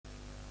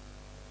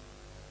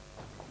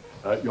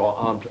Your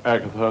Aunt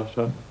Agatha,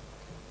 sir?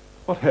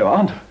 What ho,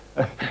 Aunt?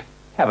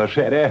 Have a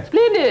sherry.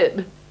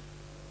 Splendid.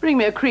 Bring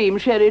me a cream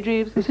sherry,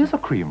 Jeeves. This is a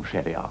cream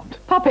sherry, Aunt.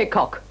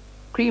 Poppycock.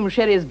 Cream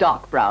sherry is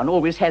dark brown.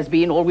 Always has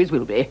been, always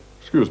will be.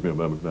 Excuse me a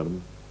moment,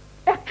 madam.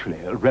 Actually,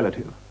 a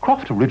relative.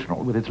 Croft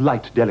Original, with its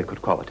light,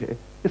 delicate quality,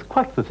 is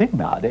quite the thing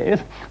nowadays.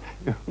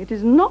 It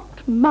is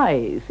not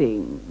my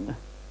thing.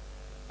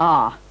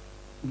 Ah,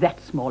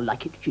 that's more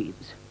like it,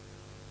 Jeeves.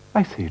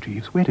 I say,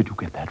 Jeeves, where did you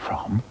get that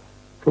from?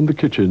 From the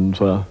kitchen,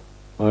 sir.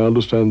 I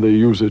understand they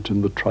use it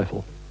in the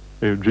trifle.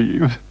 Oh,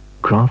 Jeeves.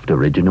 Croft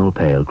Original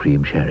Pale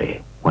Cream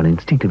Sherry. One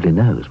instinctively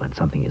knows when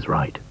something is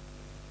right.